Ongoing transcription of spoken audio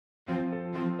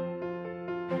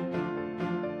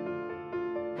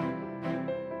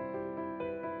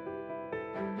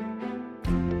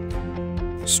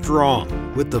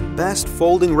Strong, with the best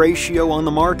folding ratio on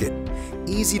the market.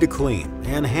 Easy to clean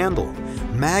and handle,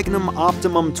 Magnum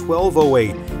Optimum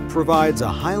 1208 provides a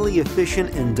highly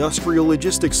efficient industrial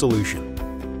logistics solution.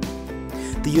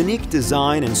 The unique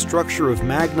design and structure of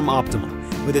Magnum Optimum,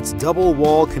 with its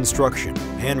double-wall construction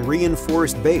and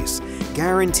reinforced base,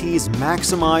 guarantees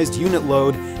maximized unit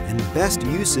load and best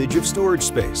usage of storage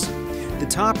space. The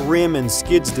top rim and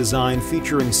skids design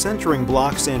featuring centering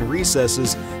blocks and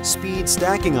recesses speed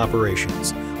stacking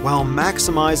operations, while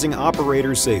maximizing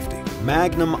operator safety.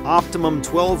 Magnum Optimum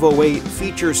 1208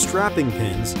 features strapping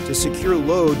pins to secure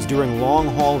loads during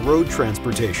long-haul road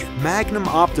transportation. Magnum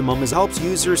Optimum helps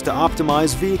users to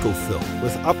optimize vehicle fill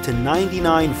with up to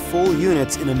 99 full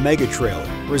units in a mega trailer,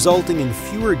 resulting in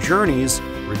fewer journeys,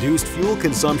 reduced fuel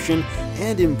consumption,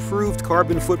 and improved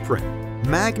carbon footprint.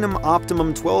 Magnum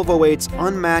Optimum 1208's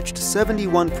unmatched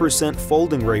 71%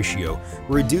 folding ratio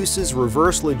reduces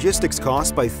reverse logistics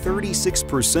costs by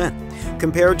 36%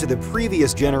 compared to the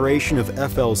previous generation of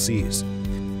FLCs.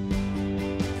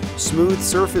 Smooth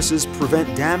surfaces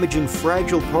prevent damaging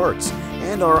fragile parts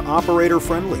and are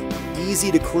operator-friendly.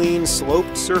 Easy to clean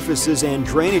sloped surfaces and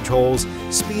drainage holes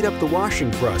speed up the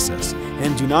washing process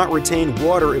and do not retain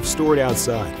water if stored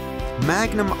outside.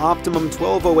 Magnum Optimum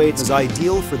 1208 is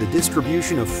ideal for the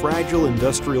distribution of fragile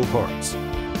industrial parts.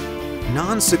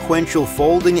 Non-sequential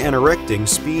folding and erecting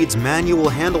speeds manual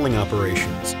handling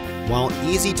operations, while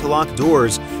easy-to-lock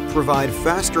doors provide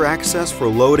faster access for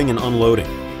loading and unloading.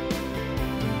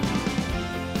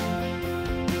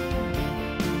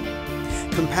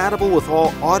 Compatible with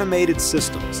all automated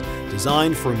systems,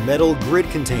 designed for metal grid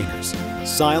containers,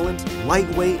 silent,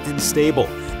 lightweight, and stable.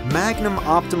 Magnum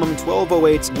Optimum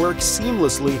 1208s work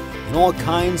seamlessly in all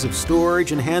kinds of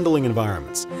storage and handling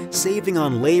environments, saving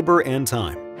on labor and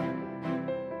time.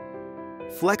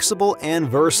 Flexible and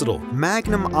versatile,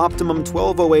 Magnum Optimum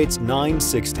 1208's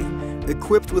 960,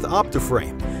 equipped with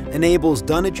OptiFrame, enables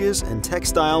dunnages and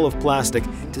textile of plastic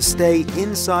to stay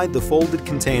inside the folded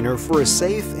container for a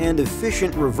safe and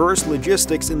efficient reverse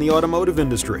logistics in the automotive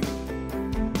industry.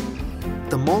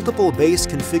 The multiple base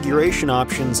configuration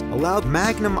options allow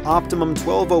Magnum Optimum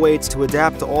 1208s to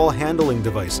adapt to all handling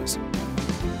devices.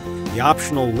 The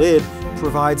optional lid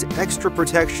provides extra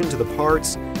protection to the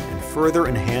parts and further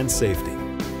enhanced safety.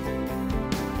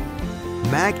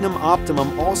 Magnum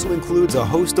Optimum also includes a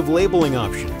host of labeling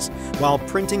options, while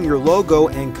printing your logo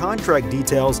and contract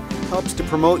details helps to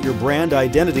promote your brand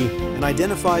identity and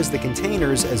identifies the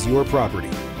containers as your property.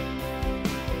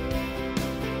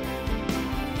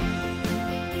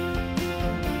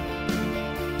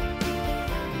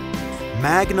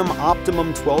 Magnum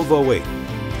Optimum 1208.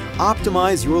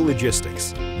 Optimize your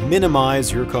logistics,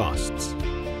 minimize your costs.